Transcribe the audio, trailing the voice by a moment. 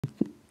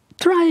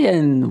try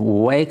and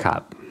wake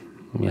up.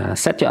 Yeah,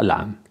 set your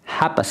alarm,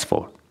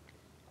 4:30.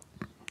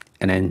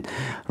 And then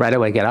right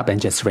away get up and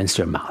just rinse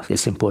your mouth.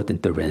 It's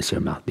important to rinse your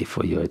mouth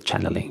before your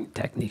channeling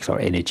techniques or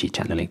energy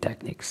channeling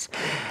techniques.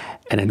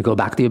 And then go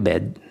back to your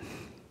bed.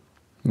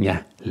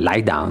 Yeah,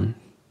 lie down.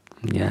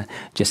 Yeah,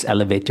 just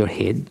elevate your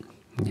head.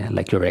 Yeah,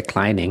 like you're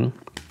reclining.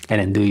 And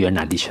then do your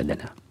Nadi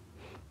Shodhana.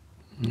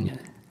 Yeah.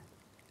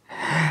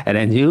 And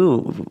then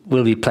you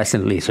will be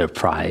pleasantly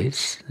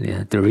surprised,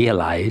 yeah, to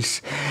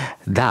realize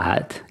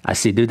that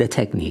as you do the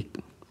technique,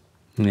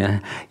 yeah,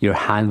 your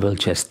hand will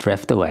just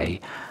drift away,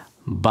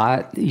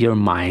 but your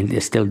mind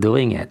is still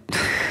doing it.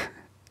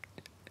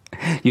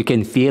 You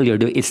can feel you're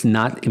doing. It's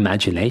not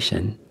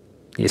imagination.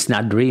 It's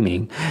not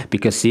dreaming,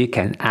 because you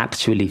can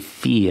actually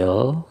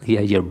feel,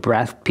 yeah, your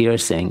breath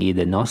piercing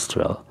either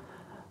nostril.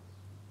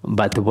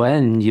 But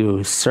when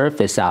you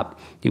surface up,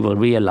 you will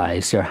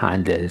realize your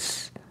hand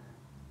is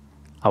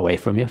away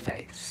from your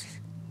face.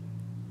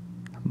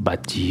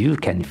 But you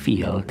can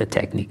feel the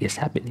technique is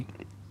happening.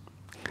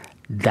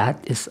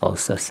 That is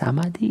also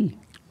Samadhi.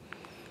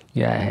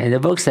 Yeah, and the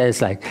book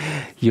says like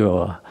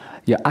your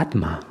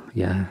Atma,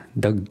 yeah,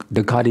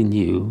 the God in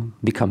you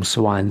becomes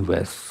one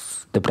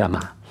with the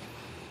Brahma.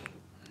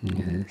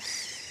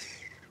 Yes.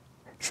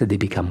 So they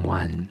become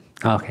one.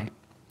 Okay.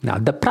 Now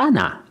the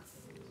prana.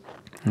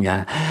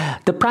 Yeah.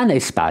 The prana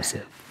is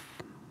passive.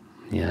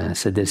 Yeah.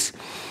 So this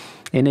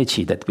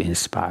energy that we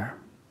inspire.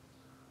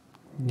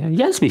 Yeah,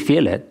 yes, we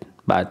feel it,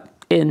 but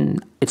in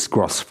its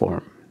gross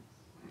form.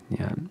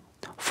 Yeah.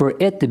 For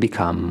it to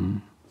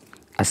become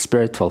a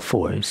spiritual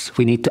force,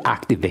 we need to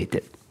activate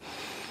it.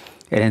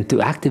 And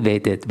to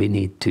activate it, we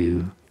need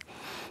to,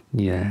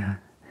 yeah,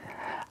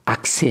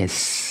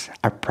 access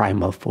our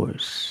primal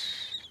force,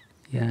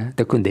 yeah,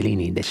 the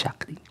Kundalini, the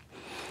Shakti.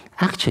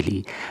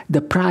 Actually,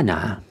 the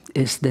prana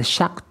is the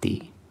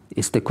Shakti,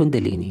 is the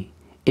Kundalini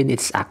in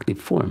its active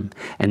form,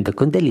 and the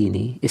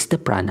Kundalini is the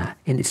prana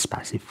in its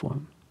passive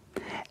form.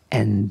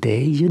 And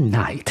they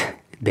unite,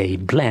 they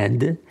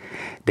blend,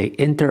 they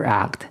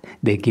interact,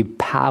 they give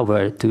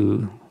power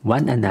to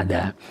one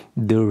another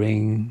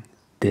during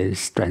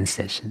these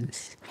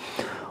transitions,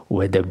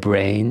 where the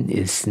brain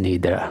is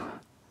neither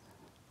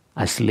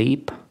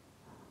asleep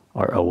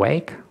or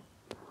awake,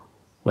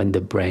 when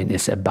the brain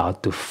is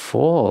about to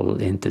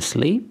fall into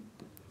sleep,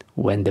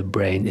 when the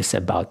brain is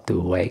about to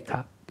wake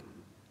up.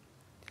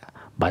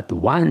 But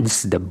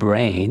once the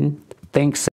brain thinks